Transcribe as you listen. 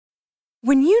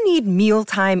When you need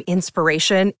mealtime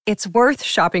inspiration, it's worth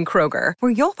shopping Kroger,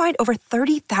 where you'll find over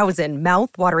 30,000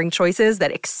 mouth-watering choices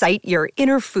that excite your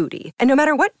inner foodie. And no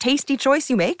matter what tasty choice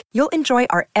you make, you'll enjoy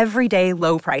our everyday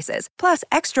low prices, plus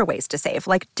extra ways to save,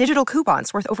 like digital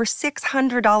coupons worth over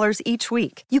 $600 each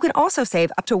week. You can also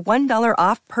save up to $1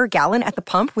 off per gallon at the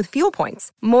pump with fuel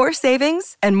points. More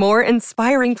savings and more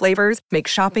inspiring flavors make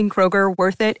shopping Kroger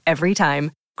worth it every time.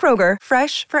 Kroger,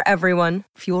 fresh for everyone.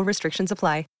 Fuel restrictions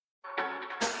apply.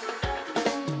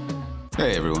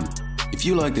 Hey everyone, if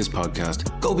you like this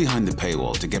podcast, go behind the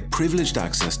paywall to get privileged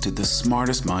access to the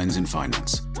smartest minds in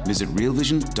finance. Visit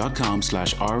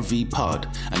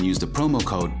realvision.com/rvpod and use the promo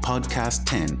code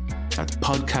podcast10. That's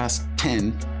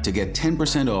podcast10 to get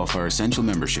 10% off our essential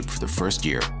membership for the first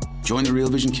year. Join the Real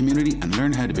Vision community and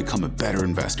learn how to become a better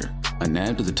investor. And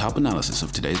now to the top analysis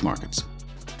of today's markets.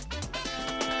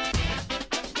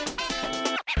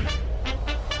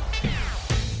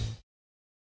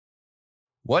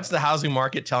 What's the housing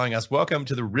market telling us? Welcome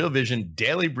to the Real Vision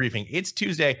Daily Briefing. It's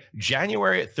Tuesday,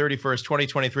 January 31st,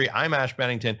 2023. I'm Ash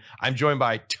Bennington. I'm joined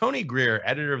by Tony Greer,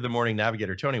 editor of the Morning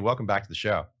Navigator. Tony, welcome back to the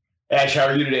show. Ash, how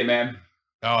are you today, man?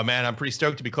 Oh, man, I'm pretty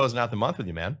stoked to be closing out the month with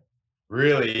you, man.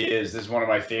 Really is. This is one of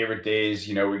my favorite days.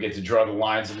 You know, we get to draw the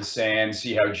lines in the sand,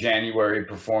 see how January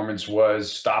performance was,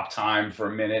 stop time for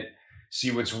a minute,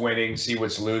 see what's winning, see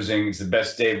what's losing. It's the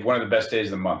best day, one of the best days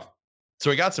of the month. So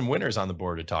we got some winners on the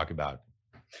board to talk about.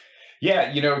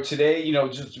 Yeah, today,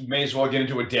 just may as well get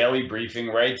into a daily briefing,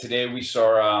 right? Today we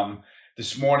saw,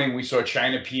 this morning we saw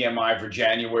China PMI for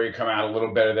January come out a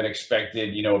little better than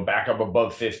expected, back up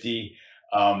above 50.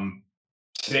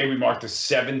 Today we marked the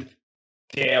seventh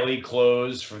daily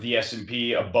close for the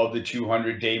S&P above the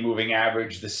 200-day moving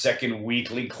average, the second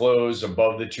weekly close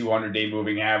above the 200-day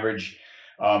moving average.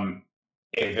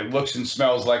 If it looks and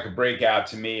smells like a breakout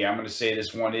to me, I'm going to say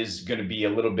this one is going to be a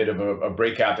little bit of a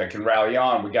breakout that can rally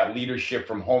on. We got leadership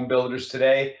from home builders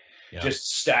today,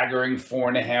 just staggering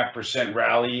 4.5%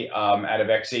 rally out of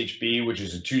XHB, which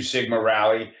is a 2 Sigma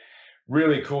rally.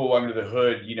 Really cool under the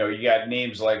hood. You got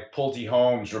names like Pulte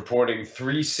Homes reporting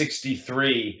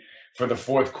 363 for the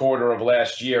fourth quarter of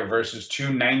last year versus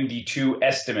 292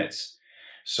 estimates.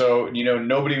 So,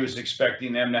 nobody was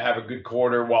expecting them to have a good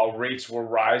quarter while rates were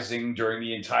rising during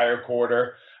the entire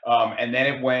quarter. And then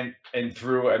it went and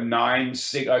threw a 5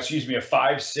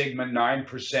 Sigma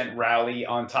 9% rally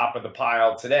on top of the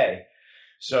pile today.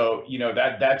 So,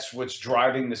 that's what's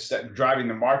driving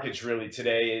the markets really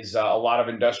today is a lot of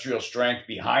industrial strength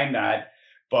behind that.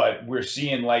 But we're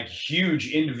seeing like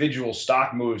huge individual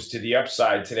stock moves to the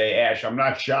upside today, Ash. I'm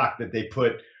not shocked that they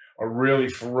put a really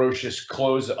ferocious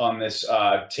close on this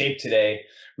tape today.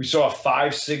 We saw a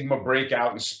 5 Sigma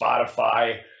breakout in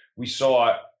Spotify. We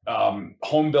saw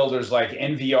home builders like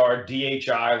NVR,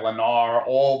 DHI, Lennar,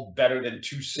 all better than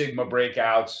 2 Sigma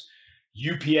breakouts.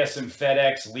 UPS and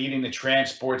FedEx leading the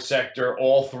transport sector,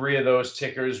 all three of those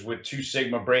tickers with 2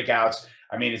 Sigma breakouts.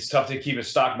 I mean, it's tough to keep a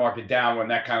stock market down when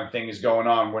that kind of thing is going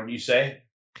on, wouldn't you say?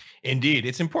 Indeed.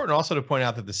 It's important also to point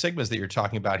out that the sigmas that you're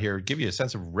talking about here give you a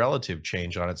sense of relative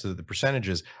change on it, so that the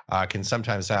percentages can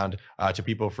sometimes sound to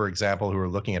people, for example, who are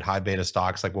looking at high beta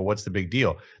stocks like, well, what's the big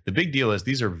deal? The big deal is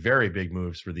these are very big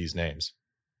moves for these names.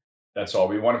 That's all.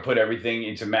 We want to put everything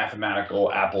into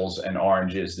mathematical apples and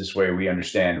oranges. This way we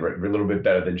understand we're a little bit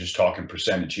better than just talking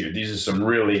percentage here. These are some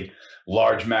really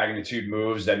large magnitude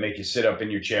moves that make you sit up in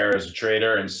your chair as a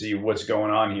trader and see what's going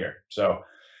on here. So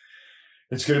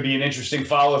it's going to be an interesting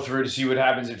follow through to see what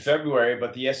happens in February,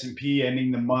 but the S&P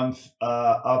ending the month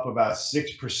up about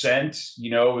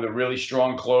 6%, with a really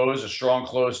strong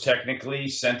close technically.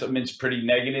 Sentiment's pretty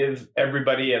negative.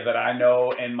 Everybody that I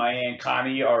know and my Aunt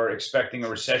Connie are expecting a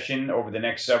recession over the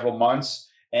next several months.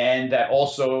 And that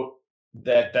also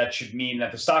that should mean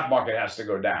that the stock market has to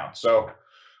go down. So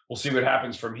we'll see what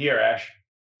happens from here, Ash.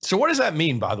 So what does that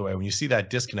mean, by the way, when you see that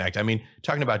disconnect? I mean,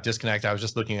 talking about disconnect, I was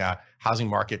just looking at housing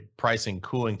market pricing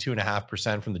cooling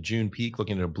 2.5% from the June peak,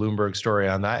 looking at a Bloomberg story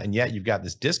on that. And yet you've got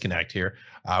this disconnect here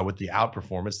with the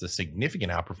outperformance, the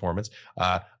significant outperformance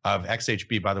of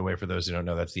XHB, by the way, for those who don't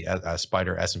know, that's the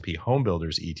Spider S&P Home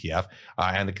Builders ETF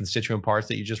and the constituent parts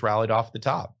that you just rallied off the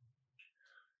top.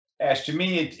 Ash, to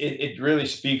me, it really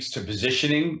speaks to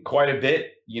positioning quite a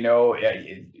bit.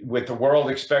 With the world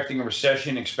expecting a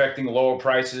recession, expecting lower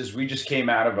prices, we just came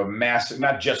out of a massive,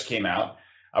 not just came out,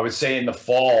 I would say in the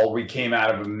fall, we came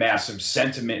out of a massive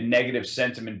negative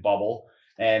sentiment bubble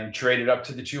and traded up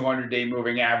to the 200-day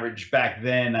moving average back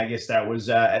then. I guess that was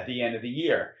at the end of the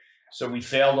year. So we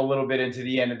failed a little bit into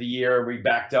the end of the year. We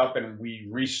backed up and we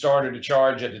restarted a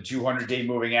charge at the 200-day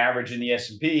moving average in the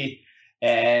S&P.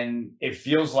 And it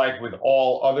feels like with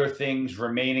all other things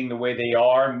remaining the way they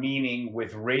are, meaning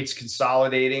with rates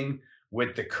consolidating,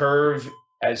 with the curve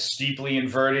as steeply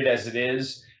inverted as it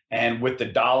is, and with the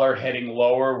dollar heading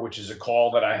lower, which is a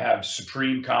call that I have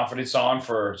supreme confidence on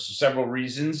for several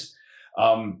reasons,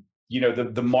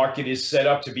 the market is set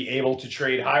up to be able to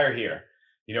trade higher here.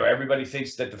 Everybody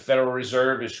thinks that the Federal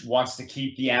Reserve wants to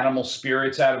keep the animal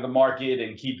spirits out of the market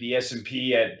and keep the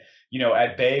S&P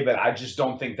at bay, but I just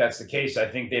don't think that's the case. I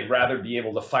think they'd rather be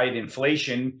able to fight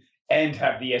inflation and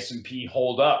have the S&P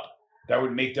hold up. That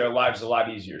would make their lives a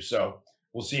lot easier. So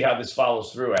we'll see how this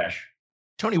follows through, Ash.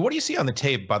 Tony, what do you see on the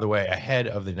tape, by the way, ahead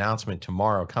of the announcement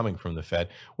tomorrow coming from the Fed?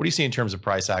 What do you see in terms of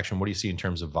price action? What do you see in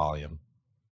terms of volume?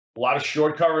 A lot of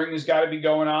short covering has got to be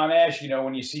going on, Ash.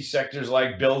 When you see sectors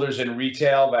like builders and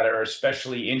retail that are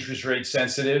especially interest rate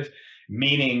sensitive,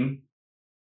 meaning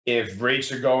if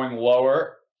rates are going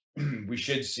lower, we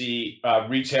should see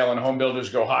retail and home builders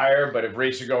go higher. But if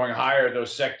rates are going higher,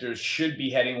 those sectors should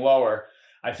be heading lower.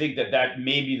 I think that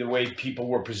may be the way people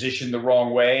were positioned the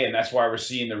wrong way, and that's why we're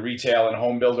seeing the retail and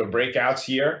home builder breakouts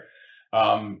here.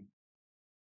 I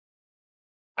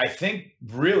think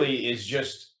really is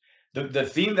just the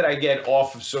theme that I get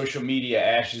off of social media,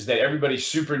 Ash, is that everybody's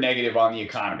super negative on the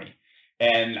economy.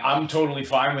 And I'm totally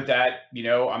fine with that.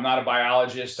 I'm not a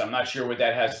biologist. I'm not sure what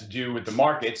that has to do with the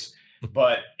markets.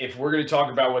 But if we're going to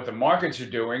talk about what the markets are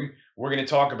doing, we're going to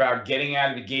talk about getting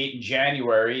out of the gate in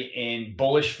January in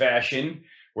bullish fashion.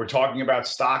 We're talking about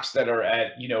stocks that are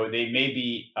at, they may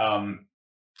be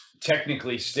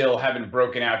technically still haven't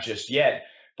broken out just yet,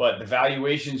 but the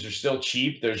valuations are still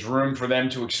cheap. There's room for them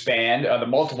to expand. The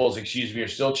multiples, are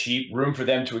still cheap, room for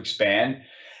them to expand.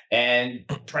 And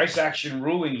price action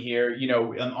ruling here,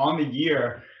 on the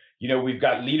year, we've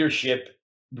got leadership.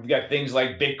 We've got things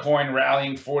like Bitcoin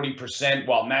rallying 40%,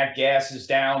 while nat gas is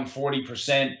down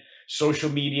 40%. Social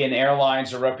media and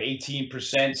airlines are up 18%.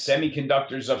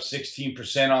 Semiconductors up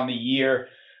 16% on the year.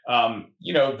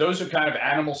 Those are kind of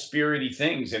animal spirity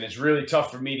things. And it's really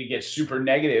tough for me to get super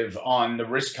negative on the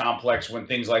risk complex when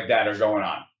things like that are going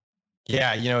on.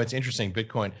 Yeah, it's interesting.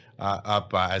 Bitcoin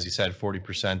up, as you said,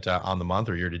 40% on the month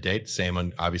or year to date. Same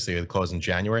on obviously the close in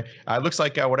January. It looks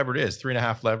like whatever it is,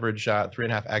 3.5 leverage,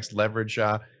 3.5x leverage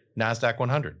NASDAQ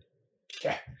 100.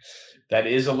 Yeah, that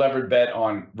is a levered bet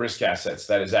on risk assets.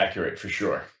 That is accurate for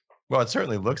sure. Well, it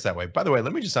certainly looks that way. By the way,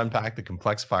 let me just unpack the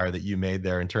complexifier that you made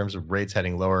there in terms of rates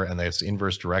heading lower and this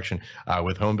inverse direction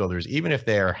with home builders. Even if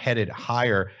they are headed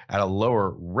higher at a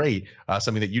lower rate,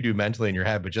 something that you do mentally in your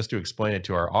head, but just to explain it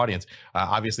to our audience,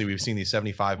 obviously we've seen these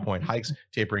 75-point hikes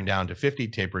tapering down to 50,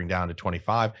 tapering down to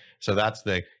 25. So that's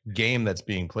the game that's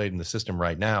being played in the system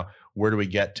right now. Where do we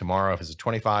get tomorrow? Is it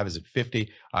 25? Is it 50?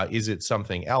 Is it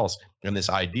something else? And this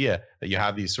idea that you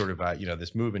have these sort of,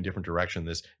 this move in different direction,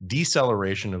 this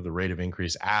deceleration of the rate of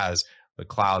increase as the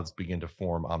clouds begin to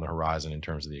form on the horizon in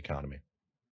terms of the economy.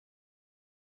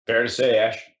 Fair to say,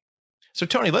 Ash. So,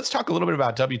 Tony, let's talk a little bit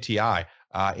about WTI.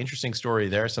 Interesting story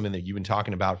there, something that you've been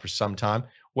talking about for some time.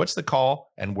 What's the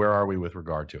call and where are we with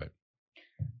regard to it?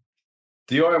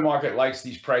 The oil market likes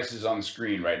these prices on the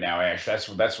screen right now, Ash. That's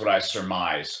what I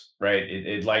surmise, right?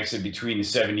 It likes it between the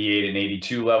 78 and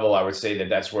 82 level. I would say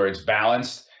that's where it's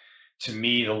balanced. To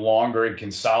me, the longer it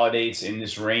consolidates in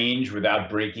this range without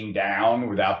breaking down,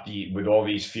 with all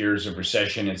these fears of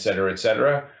recession, et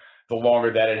cetera, the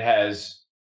longer that it has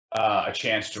a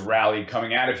chance to rally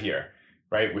coming out of here.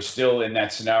 Right, we're still in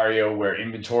that scenario where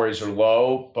inventories are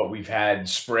low, but we've had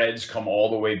spreads come all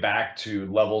the way back to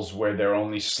levels where they're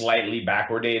only slightly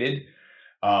backwardated.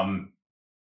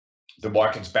 The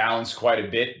market's balanced quite a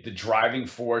bit. The driving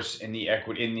force in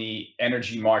the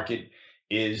energy market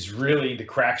is really the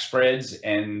crack spreads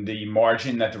and the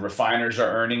margin that the refiners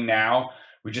are earning now.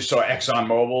 We just saw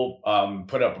ExxonMobil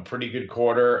put up a pretty good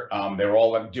quarter. They're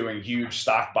all doing huge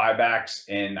stock buybacks,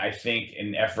 and I think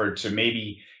in effort to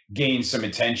maybe gain some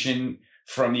attention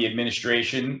from the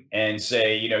administration and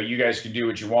say, you guys can do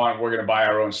what you want. We're going to buy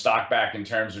our own stock back in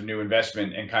terms of new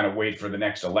investment and kind of wait for the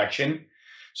next election.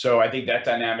 So I think that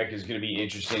dynamic is going to be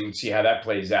interesting to see how that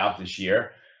plays out this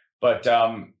year. But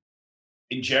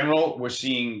in general, we're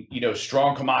seeing,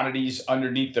 strong commodities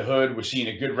underneath the hood. We're seeing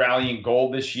a good rally in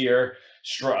gold this year.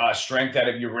 Strength out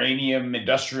of uranium,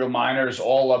 industrial miners,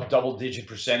 all up double-digit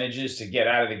percentages to get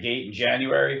out of the gate in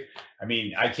January. I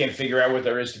mean, I can't figure out what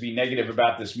there is to be negative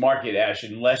about this market, Ash,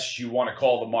 unless you want to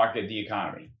call the market the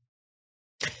economy.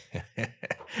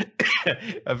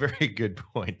 A very good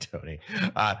point, Tony.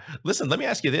 Listen, let me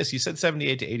ask you this. You said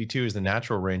 78 to 82 is the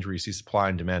natural range where you see supply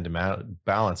and demand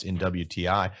balance in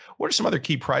WTI. What are some other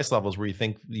key price levels where you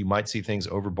think you might see things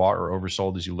overbought or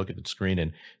oversold as you look at the screen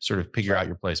and sort of figure out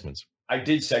your placements? I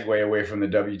did segue away from the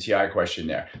WTI question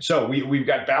there. So we've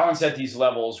got balance at these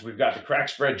levels. We've got the crack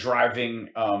spread driving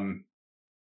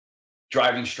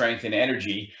strength and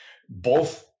energy.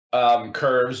 Both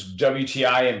curves,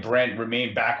 WTI and Brent,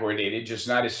 remain backwardated, just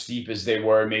not as steep as they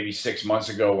were maybe 6 months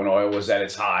ago when oil was at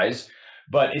its highs.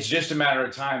 But it's just a matter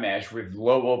of time, Ash, with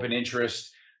low open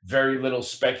interest, very little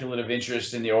speculative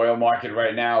interest in the oil market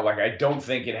right now. Like, I don't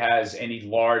think it has any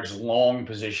large long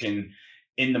position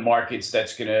in the markets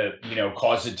that's going to,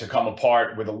 cause it to come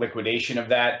apart with a liquidation of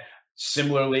that.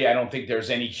 Similarly, I don't think there's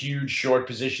any huge short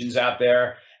positions out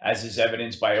there, as is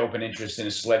evidenced by open interest in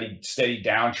a steady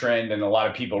downtrend and a lot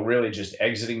of people really just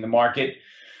exiting the market.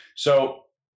 So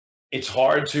it's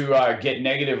hard to get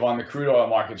negative on the crude oil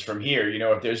markets from here.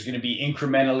 If there's going to be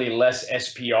incrementally less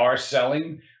SPR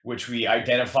selling, which we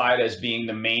identified as being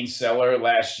the main seller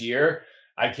last year,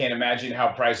 I can't imagine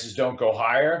how prices don't go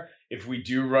higher. If we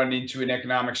do run into an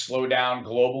economic slowdown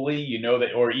globally,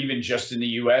 that, or even just in the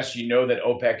US, that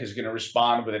OPEC is going to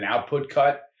respond with an output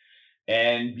cut.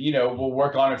 And, we'll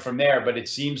work on it from there. But it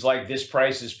seems like this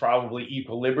price is probably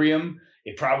equilibrium.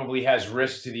 It probably has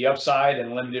risk to the upside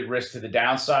and limited risk to the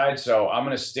downside. So I'm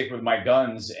going to stick with my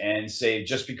guns and say,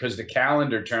 just because the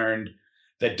calendar turned,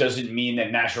 that doesn't mean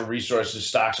that natural resources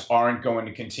stocks aren't going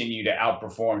to continue to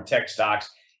outperform tech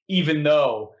stocks, even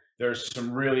though there's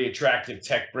some really attractive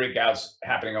tech breakouts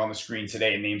happening on the screen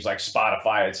today, names like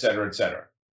Spotify, et cetera, et cetera.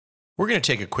 We're going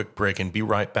to take a quick break and be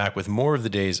right back with more of the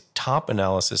day's top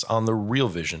analysis on the Real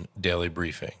Vision Daily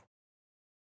Briefing.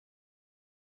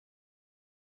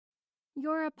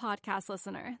 You're a podcast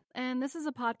listener, and this is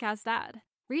a podcast ad.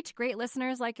 Reach great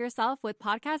listeners like yourself with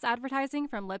podcast advertising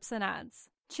from Libsyn Ads.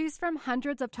 Choose from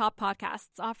hundreds of top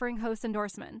podcasts offering host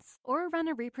endorsements, or run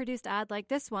a reproduced ad like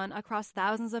this one across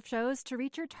thousands of shows to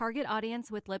reach your target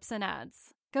audience with Libsyn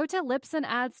Ads. Go to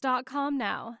libsynads.com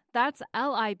now. That's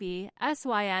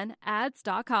LIBSYN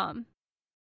ads.com.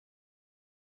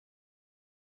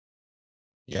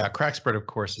 Yeah, crack spread, of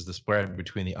course, is the spread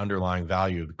between the underlying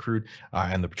value of the crude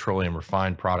and the petroleum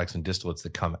refined products and distillates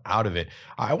that come out of it.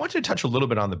 I want to touch a little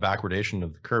bit on the backwardation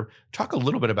of the curve. Talk a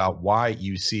little bit about why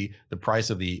you see the price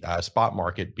of the spot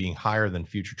market being higher than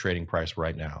future trading price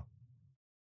right now.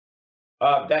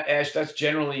 That's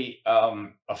generally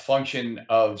a function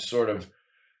of sort of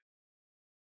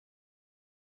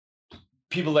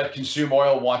people that consume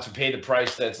oil want to pay the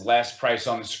price that's last price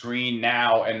on the screen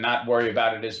now and not worry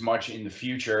about it as much in the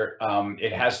future.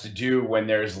 It has to do when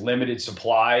there's limited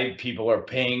supply. People are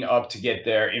paying up to get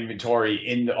their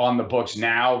inventory on the books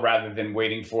now rather than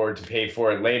waiting for it to pay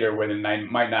for it later when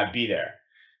it might not be there.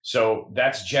 So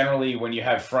that's generally when you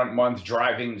have front month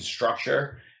driving the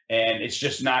structure. And it's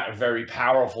just not a very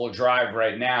powerful drive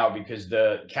right now because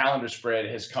the calendar spread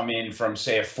has come in from,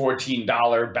 say, a $14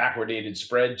 backwardated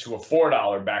spread to a $4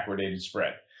 backwardated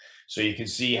spread. So you can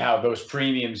see how those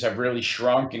premiums have really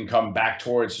shrunk and come back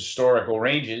towards historical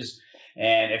ranges.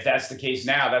 And if that's the case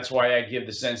now, that's why I give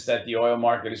the sense that the oil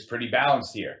market is pretty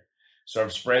balanced here. So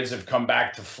if spreads have come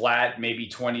back to flat, maybe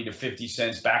 20 to 50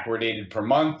 cents backwardated per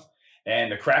month,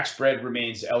 and the crack spread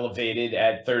remains elevated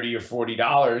at $30 or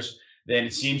 $40, then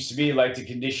it seems to me like the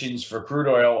conditions for crude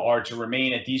oil are to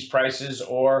remain at these prices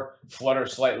or flutter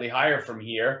slightly higher from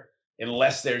here,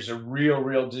 unless there's a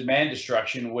real demand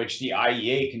destruction, which the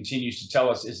IEA continues to tell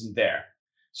us isn't there.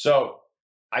 So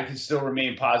I can still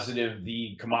remain positive.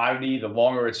 The commodity, the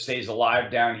longer it stays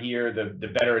alive down here, the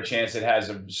better a chance it has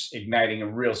of igniting a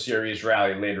real serious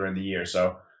rally later in the year.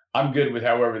 So I'm good with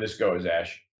however this goes,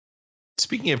 Ash.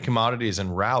 Speaking of commodities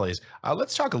and rallies,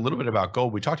 let's talk a little bit about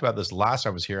gold. We talked about this last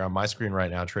time I was here on my screen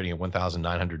right now, trading at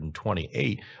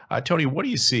 1,928. Tony, what do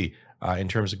you see in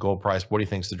terms of gold price? What do you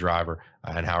think is the driver,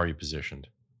 and how are you positioned?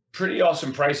 Pretty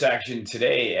awesome price action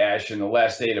today, Ash. In the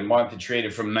last day of the month, it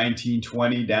traded from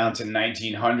 1920 down to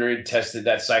 1900, tested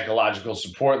that psychological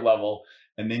support level,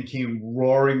 and then came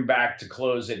roaring back to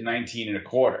close at 19 and a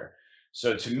quarter.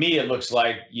 So to me, it looks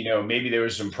like, maybe there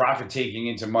was some profit taking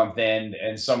into month end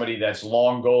and somebody that's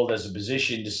long gold as a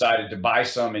position decided to buy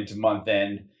some into month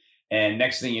end. And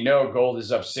next thing you know, gold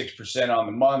is up 6% on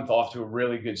the month, off to a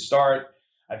really good start.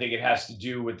 I think it has to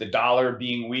do with the dollar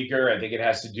being weaker. I think it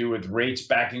has to do with rates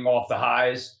backing off the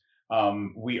highs.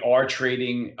 We are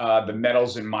trading the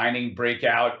metals and mining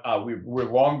breakout.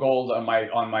 We're long gold on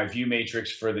my view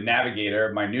matrix for the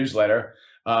Navigator, my newsletter.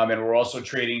 And we're also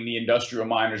trading the industrial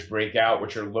miners breakout,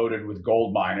 which are loaded with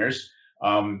gold miners.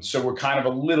 So we're kind of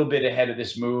a little bit ahead of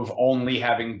this move, only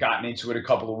having gotten into it a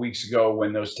couple of weeks ago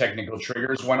when those technical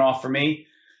triggers went off for me.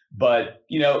 But,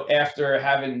 after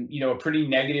having, a pretty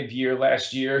negative year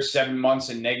last year, 7 months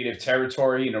in negative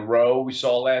territory in a row we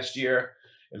saw last year,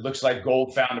 it looks like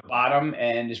gold found a bottom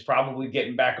and is probably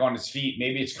getting back on its feet.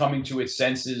 Maybe it's coming to its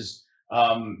senses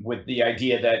with the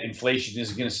idea that inflation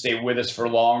is going to stay with us for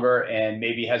longer and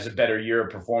maybe has a better year of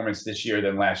performance this year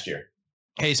than last year.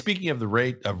 Hey, speaking of the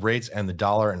rate of rates and the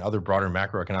dollar and other broader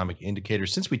macroeconomic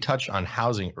indicators, since we touched on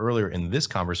housing earlier in this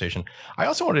conversation, I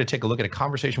also wanted to take a look at a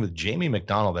conversation with Jamie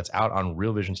McDonald that's out on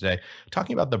Real Vision today,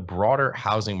 talking about the broader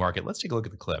housing market. Let's take a look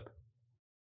at the clip.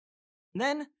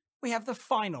 Then we have the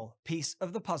final piece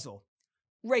of the puzzle,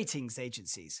 ratings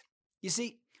agencies. You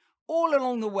see, all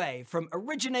along the way, from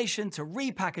origination to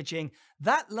repackaging,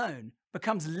 that loan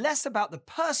becomes less about the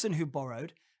person who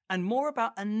borrowed and more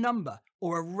about a number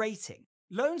or a rating.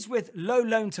 Loans with low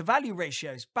loan-to-value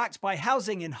ratios, backed by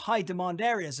housing in high-demand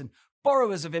areas and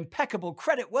borrowers of impeccable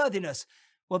creditworthiness,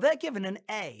 well, they're given an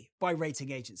A by rating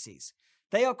agencies.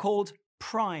 They are called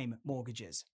prime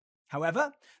mortgages.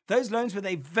 However, those loans with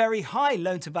a very high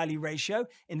loan-to-value ratio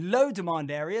in low-demand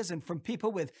areas and from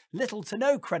people with little to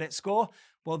no credit score,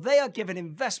 well, they are given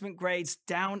investment grades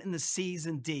down in the C's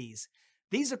and D's.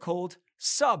 These are called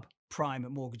subprime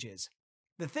mortgages.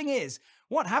 The thing is,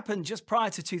 what happened just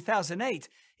prior to 2008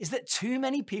 is that too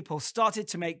many people started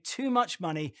to make too much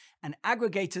money and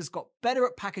aggregators got better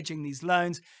at packaging these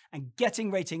loans and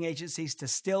getting rating agencies to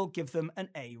still give them an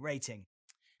A rating.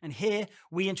 And here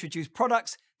we introduce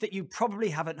products that you probably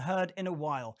haven't heard in a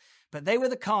while, but they were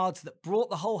the cards that brought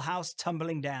the whole house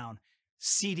tumbling down.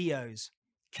 CDOs,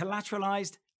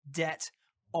 collateralized debt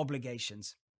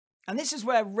obligations. And this is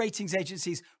where ratings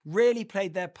agencies really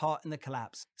played their part in the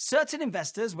collapse. Certain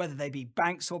investors, whether they be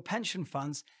banks or pension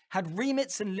funds, had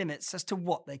remits and limits as to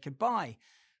what they could buy.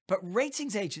 But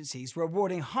ratings agencies were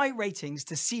awarding high ratings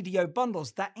to CDO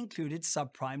bundles that included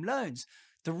subprime loans.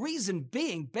 The reason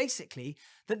being basically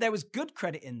that there was good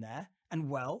credit in there and,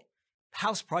 well,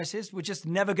 house prices were just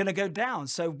never going to go down,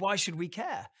 so why should we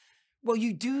care? Well,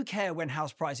 you do care when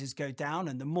house prices go down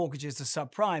and the mortgages are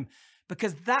subprime,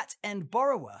 because that end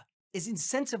borrower is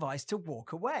incentivized to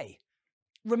walk away.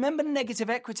 Remember negative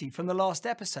equity from the last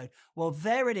episode? Well,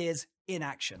 there it is in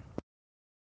action.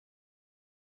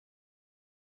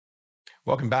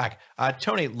 Welcome back.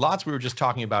 Tony, lots we were just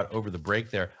talking about over the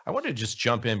break there. I wanted to just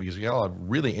jump in because we got a lot of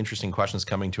really interesting questions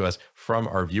coming to us from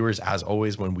our viewers, as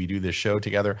always, when we do this show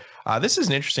together. This is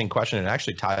an interesting question, and it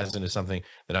actually ties into something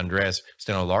that Andreas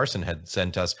Steno Larsen had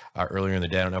sent us earlier in the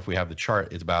day. I don't know if we have the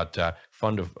chart. It's about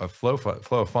flow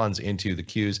of funds into the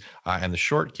queues and the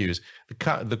short queues.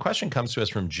 The question comes to us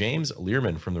from James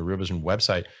Learman from the Real Vision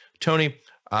website. Tony,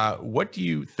 what do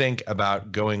you think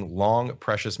about going long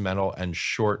precious metal and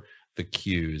short the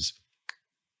queues?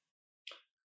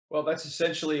 Well, that's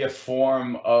essentially a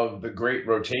form of the great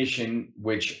rotation,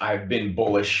 which I've been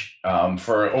bullish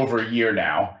for over a year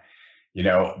now.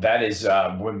 That has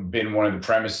been one of the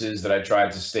premises that I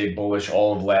tried to stay bullish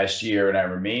all of last year, and I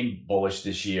remain bullish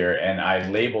this year. And I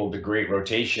labeled the great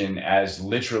rotation as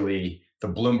literally the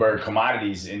Bloomberg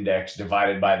Commodities Index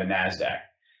divided by the NASDAQ.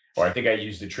 Or I think I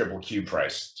used the triple Q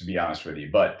price, to be honest with you.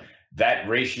 But that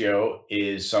ratio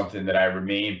is something that I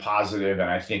remain positive and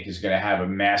I think is going to have a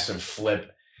massive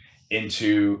flip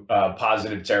into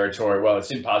positive territory. Well,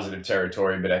 it's in positive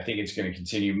territory, but I think it's going to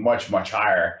continue much, much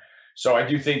higher. So I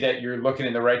do think that you're looking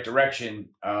in the right direction.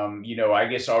 I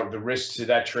guess the risk to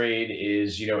that trade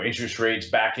is, interest rates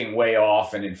backing way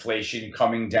off and inflation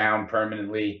coming down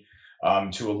permanently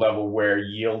to a level where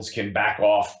yields can back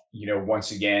off,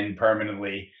 once again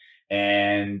permanently.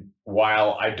 And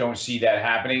while I don't see that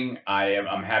happening,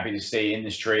 I'm happy to stay in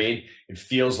this trade. It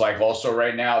feels like also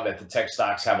right now that the tech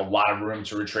stocks have a lot of room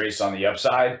to retrace on the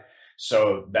upside.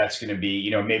 So that's going to be,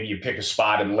 maybe you pick a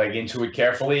spot and leg into it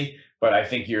carefully, but I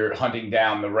think you're hunting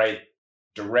down the right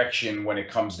direction when it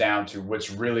comes down to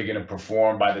what's really going to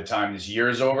perform by the time this year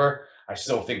is over. I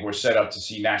still think we're set up to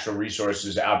see natural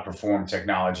resources outperform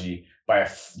technology by a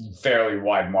fairly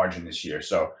wide margin this year.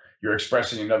 So you're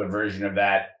expressing another version of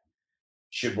that.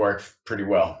 Should work pretty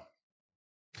well.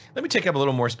 Let me take up a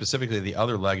little more specifically the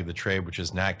other leg of the trade, which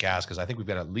is nat gas, because I think we've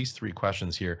got at least 3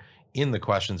 questions here in the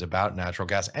questions about natural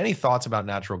gas. Any thoughts about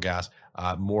natural gas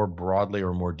more broadly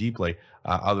or more deeply,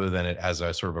 other than it as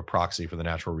a sort of a proxy for the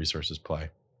natural resources play?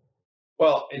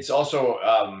 Well, it's also,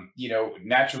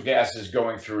 natural gas is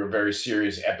going through a very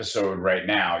serious episode right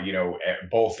now,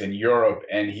 both in Europe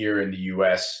and here in the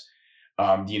U.S.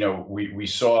 We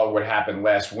saw what happened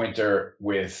last winter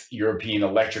with European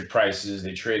electric prices.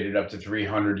 They traded up to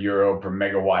 300 euro per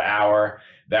megawatt hour.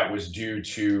 that was due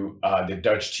to the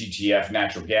Dutch TTF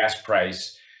natural gas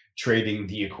price trading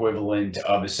the equivalent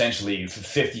of essentially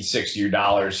 $50,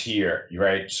 $60 here,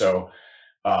 right? So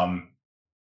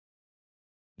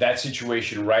that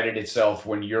situation righted itself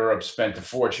when Europe spent a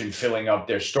fortune filling up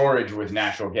their storage with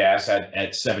natural gas at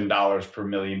 $7 per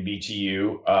million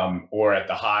BTU, or at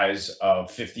the highs of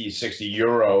 50, 60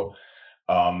 euro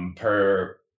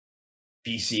per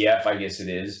BCF, I guess it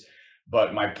is.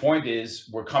 But my point is,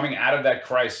 we're coming out of that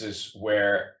crisis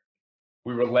where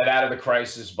we were let out of the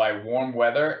crisis by warm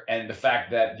weather and the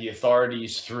fact that the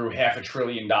authorities threw $500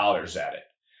 billion at it,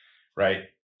 right?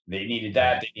 They needed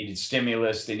that, they needed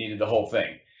stimulus, they needed the whole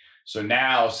thing. So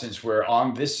now, since we're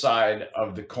on this side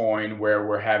of the coin where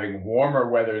we're having warmer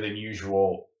weather than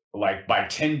usual, like by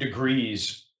 10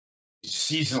 degrees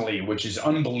seasonally, which is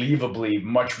unbelievably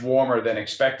much warmer than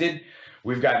expected,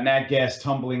 we've got nat gas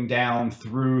tumbling down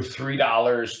through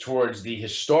 $3 towards the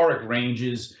historic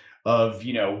ranges of,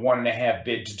 $1.5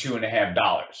 bid to $2.5,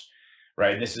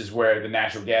 right? And this is where the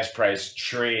natural gas price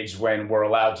trades when we're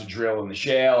allowed to drill in the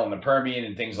shale and the Permian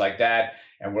and things like that,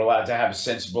 and we're allowed to have a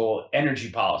sensible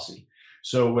energy policy.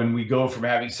 So when we go from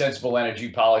having sensible energy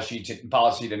policy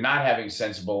to not having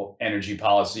sensible energy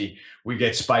policy, we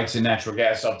get spikes in natural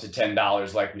gas up to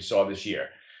 $10 like we saw this year.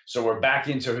 So we're back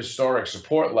into historic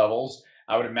support levels.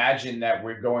 I would imagine that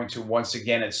we're going to once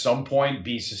again at some point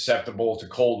be susceptible to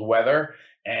cold weather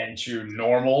and to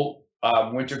normal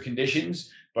winter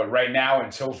conditions. But right now,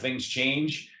 until things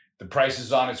change, the price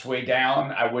is on its way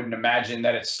down. I wouldn't imagine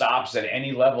that it stops at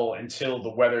any level until the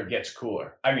weather gets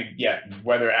cooler.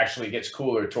 Weather actually gets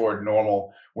cooler toward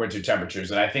normal winter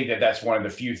temperatures. And I think that that's one of the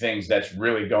few things that's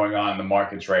really going on in the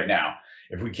markets right now.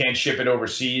 If we can't ship it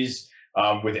overseas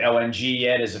with LNG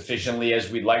yet as efficiently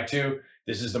as we'd like to,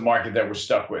 this is the market that we're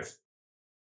stuck with.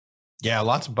 Yeah,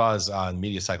 lots of buzz on the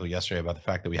media cycle yesterday about the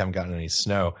fact that we haven't gotten any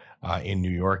snow in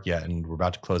New York yet, and we're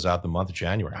about to close out the month of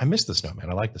January. I miss the snow, man.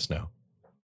 I like the snow.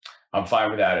 I'm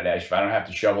fine without it, Ash. If I don't have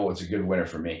to shovel, it's a good winter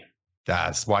for me.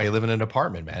 That's why you live in an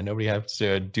apartment, man. Nobody has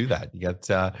to do that. You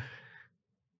got.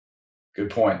 Good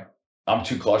point. I'm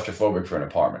too claustrophobic for an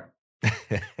apartment.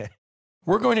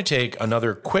 We're going to take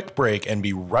another quick break and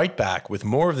be right back with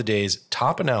more of the day's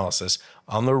top analysis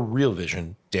on the Real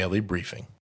Vision Daily Briefing.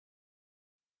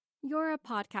 You're a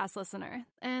podcast listener,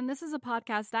 and this is a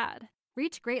podcast ad.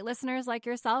 Reach great listeners like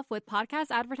yourself with podcast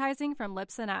advertising from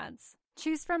Libsyn Ads.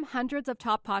 Choose from hundreds of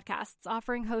top podcasts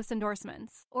offering host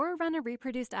endorsements, or run a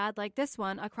reproduced ad like this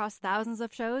one across thousands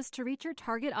of shows to reach your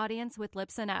target audience with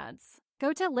Libsyn Ads.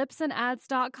 Go to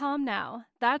libsynads.com now.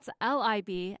 That's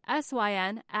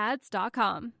LIBSYN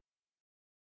ads.com.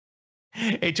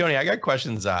 Hey, Tony, I got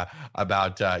questions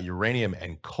about uranium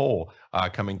and coal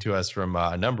coming to us from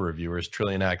a number of viewers.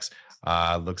 Trillion X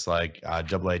looks like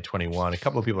AA21. A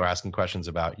couple of people are asking questions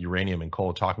about uranium and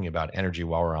coal, talking about energy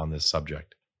while we're on this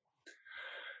subject.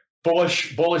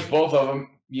 Bullish, both of them.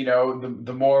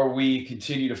 The more we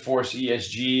continue to force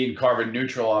ESG and carbon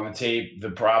neutral on the tape, the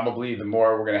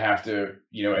more we're going to have to,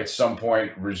 at some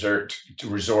point resort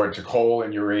to coal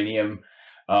and uranium.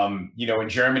 In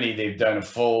Germany, they've done a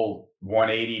full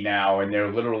 180 now, and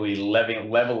they're literally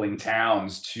leveling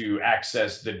towns to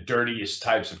access the dirtiest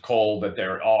types of coal that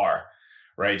there are.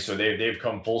 Right. So they've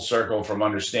come full circle from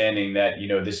understanding that,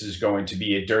 this is going to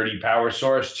be a dirty power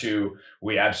source to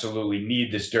we absolutely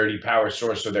need this dirty power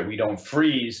source so that we don't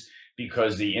freeze,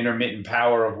 because the intermittent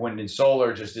power of wind and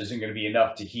solar just isn't going to be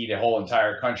enough to heat a whole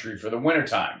entire country for the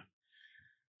wintertime.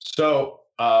 So,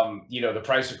 the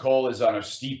price of coal is on a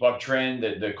steep uptrend.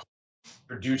 The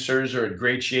producers are in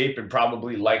great shape and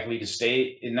probably likely to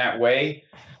stay in that way.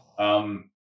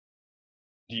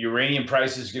 The uranium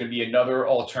price is going to be another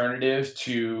alternative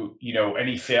to,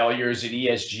 any failures in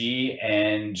ESG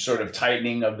and sort of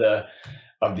tightening of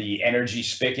the energy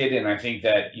spigot. And I think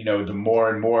that, the more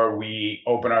and more we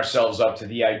open ourselves up to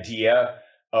the idea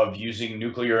of using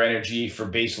nuclear energy for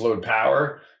baseload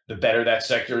power, the better that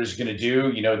sector is going to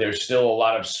do. There's still a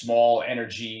lot of small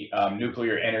energy,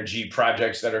 nuclear energy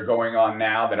projects that are going on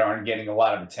now that aren't getting a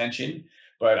lot of attention.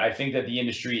 But I think that the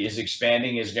industry is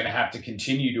expanding, is going to have to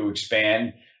continue to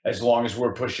expand as long as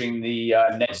we're pushing the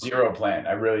net zero plan.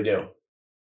 I really do.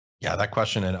 Yeah, that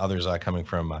question and others coming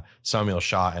from Samuel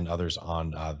Shah and others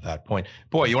on that point.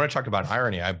 Boy, you want to talk about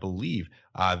irony? I believe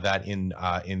that in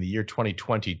the year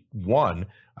 2021,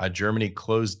 Germany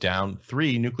closed down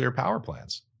 3 nuclear power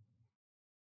plants.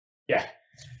 Yeah,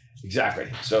 exactly.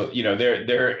 So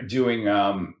they're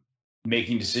doing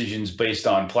making decisions based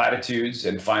on platitudes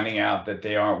and finding out that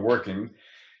they aren't working,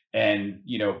 and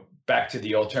back to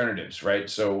the alternatives, right?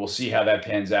 So we'll see how that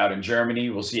pans out in Germany.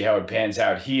 We'll see how it pans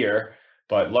out here.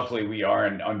 But luckily, we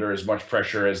aren't under as much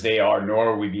pressure as they are, nor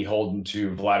are we beholden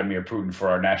to Vladimir Putin for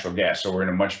our natural gas. So we're in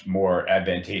a much more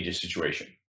advantageous situation.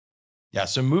 Yeah.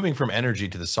 So moving from energy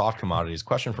to the soft commodities,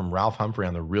 question from Ralph Humphrey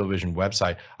on the Real Vision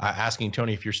website, asking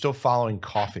Tony if you're still following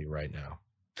coffee right now.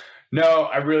 No,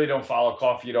 I really don't follow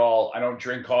coffee at all. I don't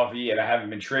drink coffee, and I haven't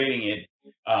been trading it.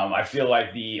 I feel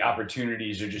like the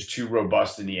opportunities are just too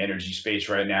robust in the energy space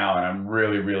right now, and I'm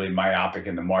really, really myopic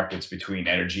in the markets between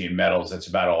energy and metals. That's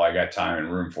about all I got time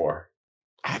and room for.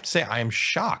 I have to say, I am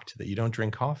shocked that you don't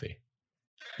drink coffee.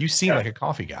 You seem like a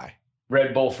coffee guy.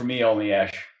 Red Bull for me only,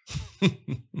 Ash.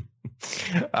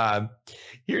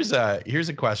 Here's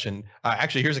a question.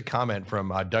 Actually, here's a comment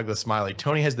from Douglas Smiley.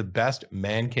 Tony has the best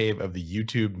man cave of the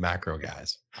YouTube macro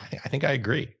guys. I think I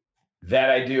agree.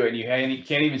 That I do, and you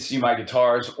can't even see my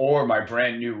guitars or my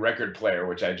brand new record player,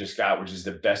 which I just got, which is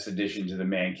the best addition to the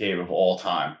man cave of all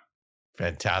time.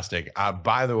 Fantastic.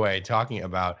 By the way, talking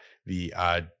about the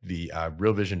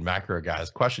Real Vision macro guys,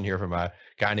 question here from a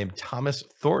guy named Thomas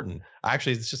Thornton.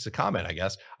 Actually, it's just a comment, I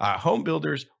guess. Home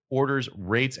builders orders,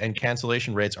 rates, and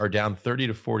cancellation rates are down 30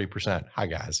 to 40%. Hi,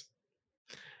 guys.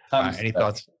 Any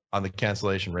thoughts on the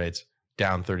cancellation rates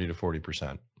down 30 to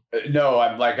 40%? No,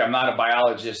 I'm not a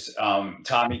biologist.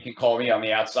 Tommy can call me on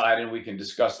the outside and we can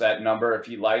discuss that number if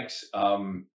he likes.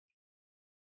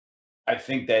 I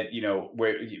think that,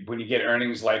 when you get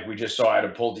earnings like we just saw out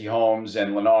of Pulte Homes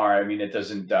and Lennar, I mean, it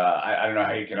doesn't, I don't know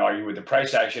how you can argue with the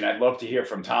price action. I'd love to hear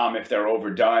from Tom if they're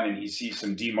overdone and he sees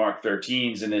some DMARC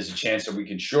 13s and there's a chance that we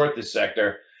can short this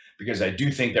sector, because I do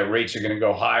think that rates are going to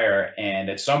go higher. And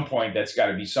at some point, that's got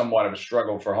to be somewhat of a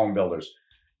struggle for home builders.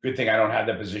 Good thing I don't have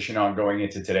that position on going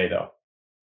into today, though.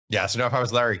 Yeah, so now if I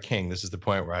was Larry King, this is the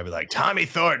point where I'd be like, Tommy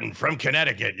Thornton from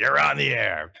Connecticut, you're on the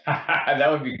air.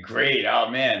 That would be great. Oh,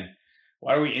 man.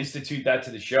 Why don't we institute that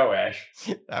to the show, Ash?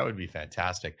 That would be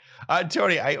fantastic.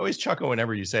 Tony, I always chuckle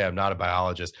whenever you say I'm not a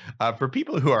biologist. For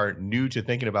people who are new to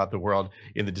thinking about the world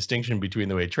in the distinction between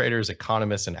the way traders,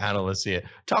 economists, and analysts see it,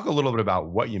 talk a little bit about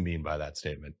what you mean by that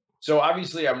statement. So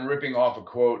obviously I'm ripping off a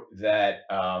quote that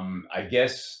I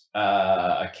guess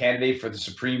a candidate for the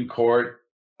Supreme Court,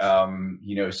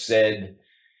 said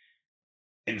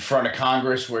in front of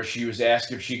Congress, where she was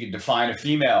asked if she could define a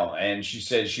female, and she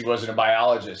said she wasn't a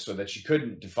biologist, so that she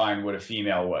couldn't define what a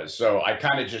female was. So I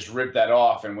kind of just ripped that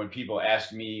off. And when people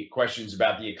ask me questions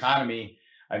about the economy,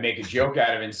 I make a joke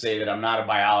out of it and say that I'm not a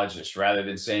biologist rather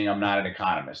than saying I'm not an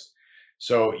economist.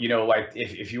 So,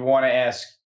 if you want to ask,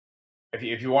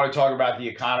 if you want to talk about the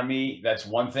economy, that's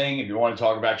one thing. If you want to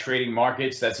talk about trading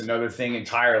markets, that's another thing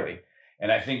entirely.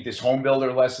 And I think this home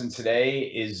builder lesson today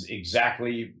is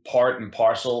exactly part and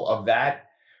parcel of that.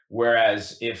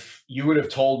 Whereas if you would have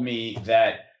told me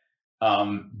that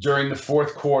during the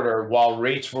fourth quarter, while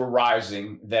rates were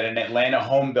rising, that an Atlanta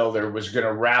home builder was going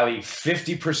to rally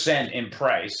 50% in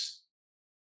price,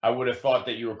 I would have thought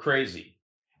that you were crazy.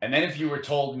 And then if you were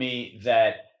told me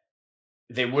that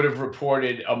they would have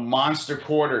reported a monster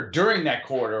quarter during that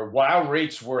quarter while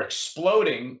rates were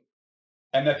exploding,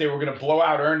 and that they were going to blow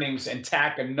out earnings and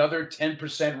tack another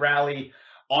 10% rally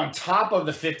on top of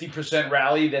the 50%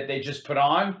 rally that they just put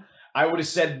on, I would have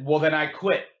said, well, then I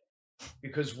quit.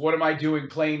 Because what am I doing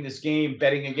playing this game,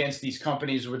 betting against these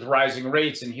companies with rising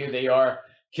rates? And here they are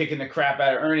kicking the crap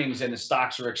out of earnings and the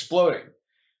stocks are exploding.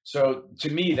 So to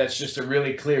me, that's just a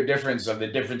really clear difference of the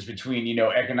difference between,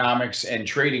 economics and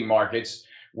trading markets,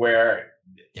 where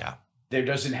there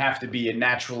doesn't have to be a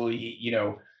naturally,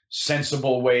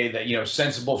 sensible way that,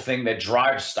 sensible thing that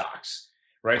drives stocks,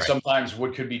 right? Sometimes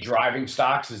what could be driving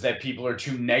stocks is that people are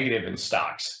too negative in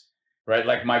stocks, right?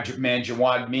 Like my man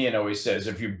Jawad Mian always says,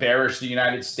 if you bearish the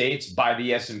United States, buy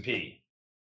the S&P,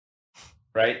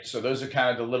 right? So those are kind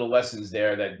of the little lessons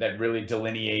there that really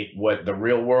delineate what the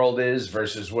real world is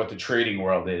versus what the trading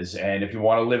world is. And if you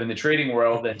want to live in the trading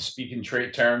world, then speak in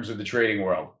trade terms of the trading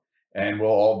world, and we'll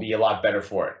all be a lot better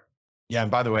for it. Yeah, and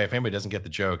by the way, if anybody doesn't get the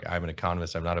joke, I'm an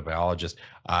economist. I'm not a biologist.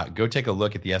 Go take a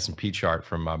look at the S&P chart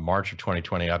from March of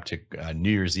 2020 up to New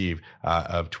Year's Eve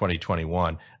of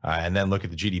 2021, and then look at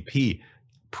the GDP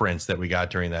prints that we got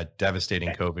during that devastating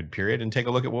COVID period, and take a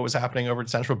look at what was happening over at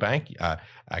central bank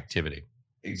activity.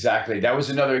 Exactly. That was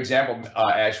another example,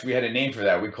 Ash. We had a name for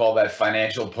that. We call that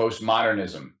financial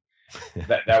postmodernism.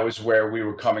 That was where we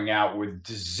were coming out with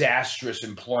disastrous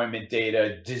employment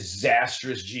data,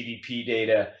 disastrous GDP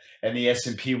data, and the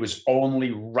S&P was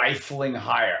only rifling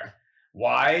higher.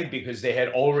 Why? Because they had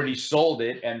already sold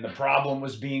it and the problem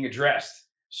was being addressed.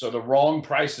 So the wrong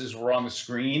prices were on the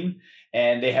screen,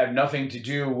 and they have nothing to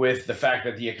do with the fact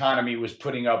that the economy was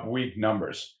putting up weak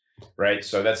numbers, right?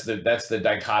 So that's the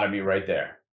dichotomy right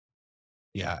there.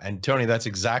 Yeah. And Tony, that's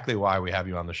exactly why we have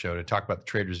you on the show, to talk about the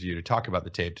trader's view, to talk about the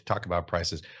tape, to talk about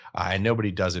prices. And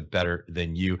nobody does it better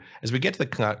than you. As we get to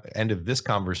the end of this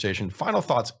conversation, final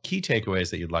thoughts, key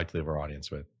takeaways that you'd like to leave our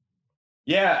audience with.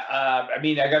 Yeah, I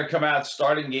mean, I got to come out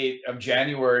starting gate of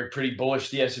January pretty bullish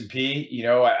the S&P. You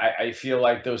know, I feel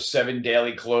like those 7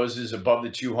 daily closes above the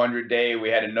 200-day. We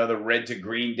had another red to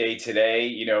green day today.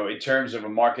 You know, in terms of a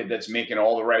market that's making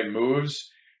all the right moves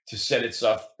to set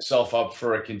itself up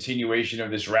for a continuation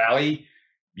of this rally,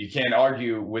 you can't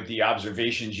argue with the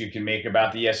observations you can make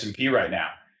about the S&P right now.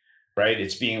 Right,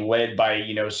 it's being led by,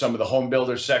 you know, some of the home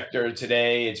builder sector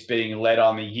today. It's being led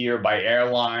on the year by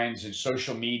airlines and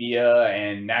social media,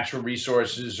 and natural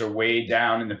resources are way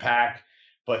down in the pack,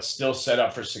 but still set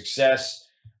up for success.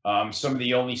 Some of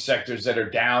the only sectors that are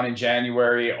down in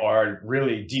January are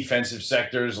really defensive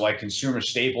sectors like consumer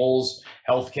staples,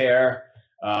 healthcare,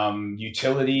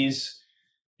 utilities.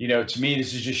 You know, to me,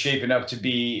 this is just shaping up to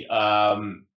be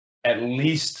at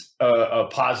least a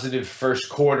positive first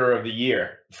quarter of the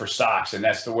year for stocks. And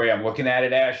that's the way I'm looking at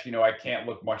it, Ash. You know, I can't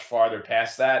look much farther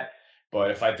past that.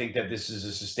 But if I think that this is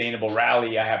a sustainable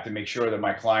rally, I have to make sure that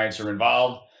my clients are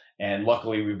involved. And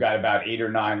luckily, we've got about 8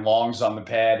 or 9 longs on the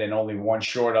pad and only 1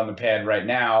 short on the pad right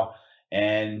now.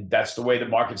 And that's the way the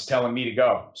market's telling me to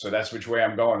go. So that's which way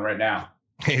I'm going right now.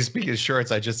 Hey, speaking of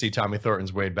shorts, I just see Tommy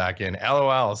Thornton's weighed back in.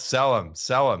 LOL, sell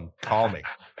him, call me.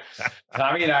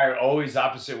 Tommy and I are always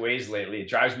opposite ways lately. It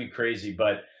drives me crazy,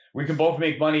 but we can both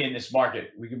make money in this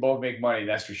market. We can both make money,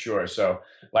 that's for sure. So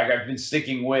like I've been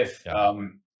sticking with,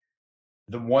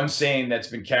 the one saying that's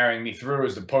been carrying me through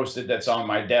is the Post-it that's on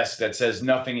my desk that says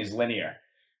nothing is linear,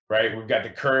 right? We've got the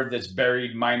curve that's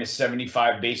buried minus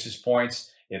 75 basis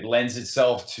points. It lends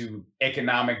itself to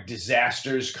economic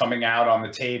disasters coming out on the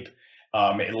tape.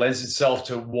 It lends itself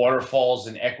to waterfalls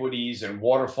in equities and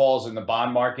waterfalls in the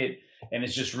bond market. And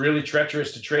it's just really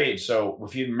treacherous to trade. So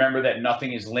if you remember that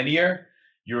nothing is linear,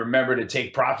 you remember to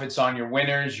take profits on your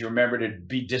winners, you remember to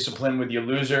be disciplined with your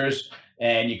losers,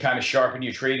 and you kind of sharpen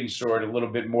your trading sword a little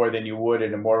bit more than you would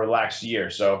in a more relaxed year.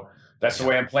 So that's the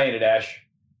way I'm playing it, Ash.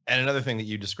 And another thing that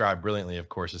you described brilliantly, of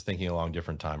course, is thinking along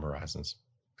different time horizons.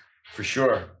 For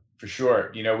sure. For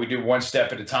sure. You know, we do one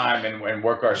step at a time and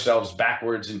work ourselves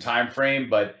backwards in time frame,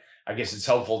 but I guess it's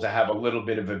helpful to have a little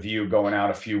bit of a view going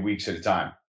out a few weeks at a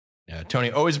time. Yeah,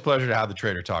 Tony, always a pleasure to have the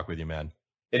Trader Talk with you, man.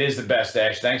 It is the best,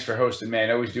 Ash. Thanks for hosting,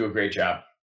 man. Always do a great job.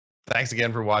 Thanks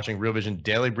again for watching Real Vision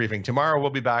Daily Briefing. Tomorrow we'll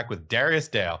be back with Darius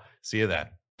Dale. See you then.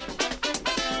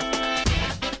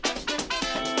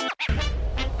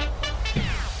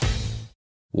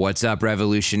 What's up,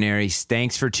 revolutionaries?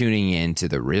 Thanks for tuning in to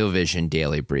the Real Vision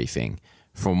Daily Briefing.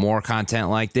 For more content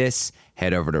like this,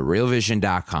 head over to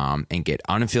realvision.com and get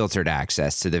unfiltered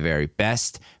access to the very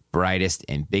best, brightest,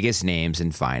 and biggest names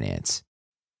in finance.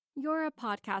 You're a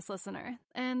podcast listener,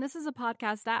 and this is a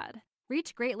podcast ad.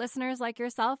 Reach great listeners like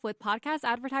yourself with podcast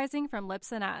advertising from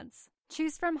Libsyn Ads.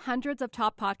 Choose from hundreds of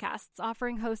top podcasts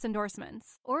offering host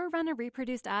endorsements, or run a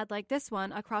reproduced ad like this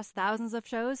one across thousands of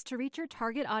shows to reach your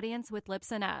target audience with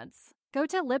Libsyn Ads. Go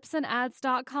to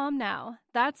libsynads.com now.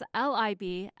 That's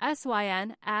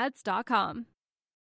LIBSYN ads.com.